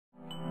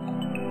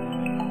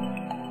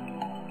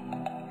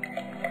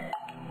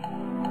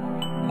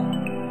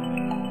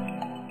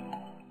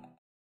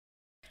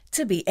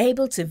To be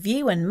able to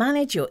view and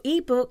manage your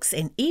ebooks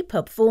in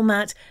EPUB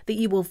format that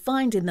you will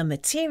find in the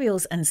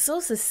Materials and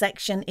Sources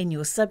section in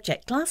your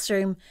subject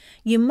classroom,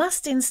 you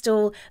must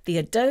install the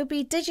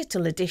Adobe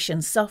Digital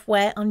Editions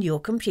software on your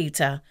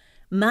computer,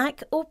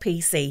 Mac or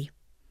PC.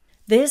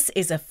 This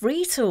is a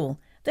free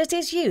tool that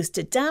is used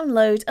to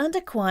download and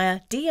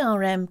acquire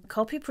DRM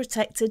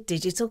copy-protected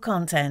digital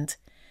content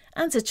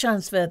and to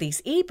transfer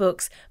these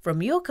ebooks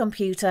from your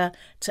computer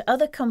to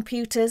other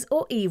computers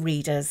or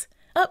e-readers,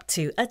 up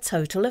to a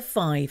total of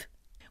 5.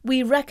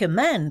 We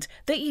recommend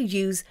that you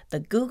use the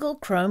Google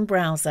Chrome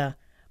browser,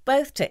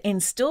 both to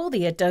install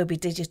the Adobe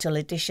Digital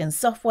Editions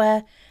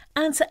software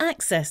and to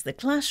access the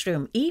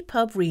Classroom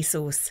EPUB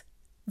resource.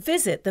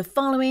 Visit the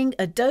following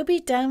Adobe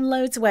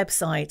Downloads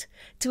website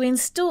to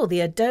install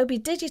the Adobe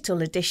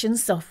Digital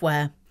Editions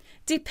software.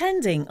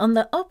 Depending on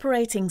the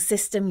operating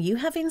system you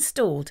have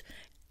installed,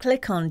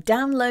 click on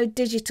Download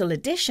Digital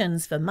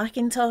Editions for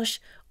Macintosh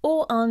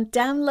or on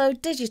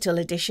Download Digital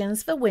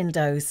Editions for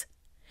Windows.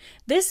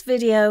 This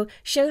video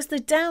shows the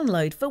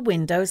Download for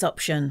Windows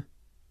option.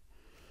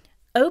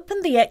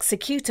 Open the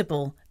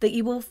executable that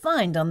you will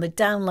find on the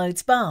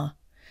Downloads bar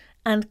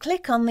and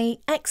click on the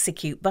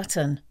Execute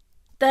button.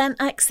 Then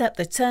accept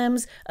the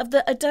terms of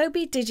the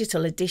Adobe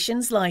Digital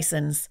Editions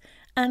license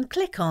and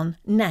click on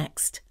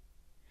Next.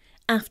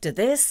 After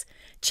this,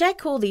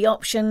 check all the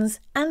options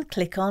and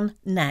click on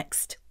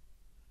Next.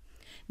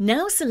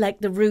 Now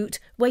select the route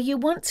where you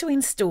want to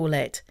install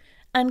it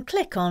and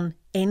click on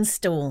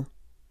Install.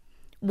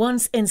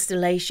 Once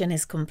installation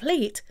is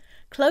complete,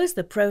 close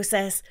the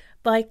process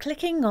by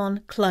clicking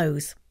on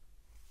Close.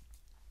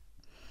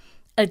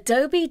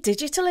 Adobe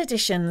Digital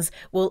Editions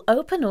will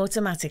open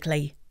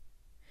automatically.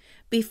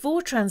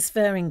 Before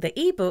transferring the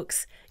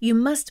ebooks, you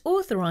must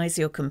authorize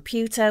your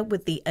computer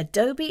with the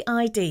Adobe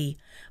ID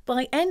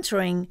by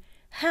entering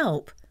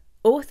Help,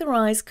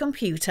 Authorize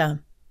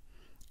Computer,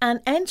 and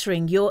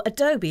entering your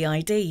Adobe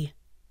ID.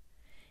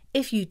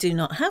 If you do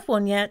not have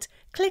one yet,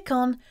 click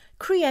on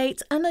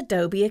Create an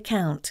Adobe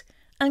account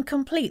and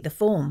complete the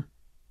form.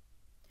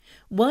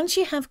 Once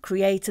you have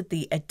created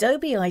the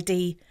Adobe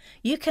ID,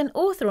 you can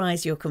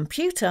authorize your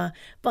computer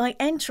by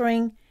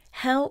entering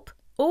Help,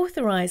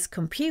 Authorize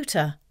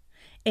Computer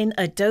in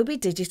Adobe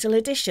Digital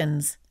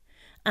Editions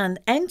and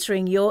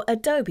entering your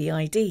Adobe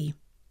ID.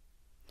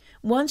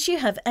 Once you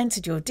have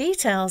entered your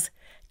details,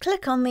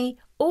 click on the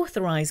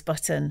Authorize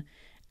button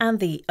and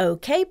the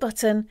OK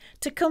button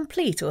to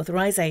complete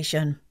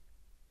authorization.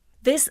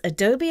 This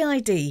Adobe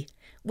ID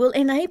will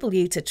enable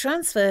you to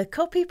transfer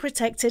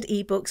copy-protected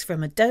ebooks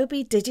from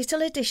Adobe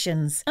Digital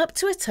Editions up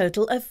to a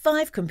total of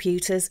 5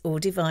 computers or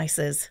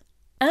devices.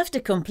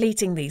 After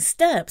completing these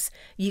steps,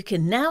 you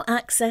can now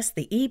access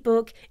the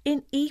ebook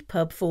in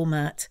EPUB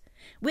format,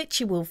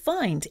 which you will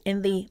find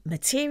in the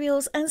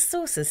Materials and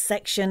Sources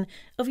section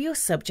of your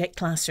subject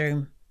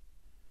classroom.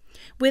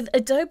 With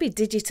Adobe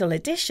Digital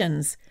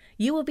Editions,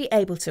 you will be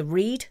able to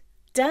read,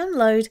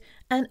 download,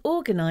 and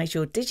organize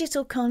your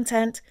digital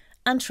content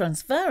and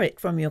transfer it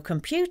from your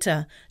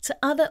computer to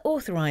other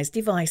authorized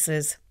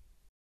devices.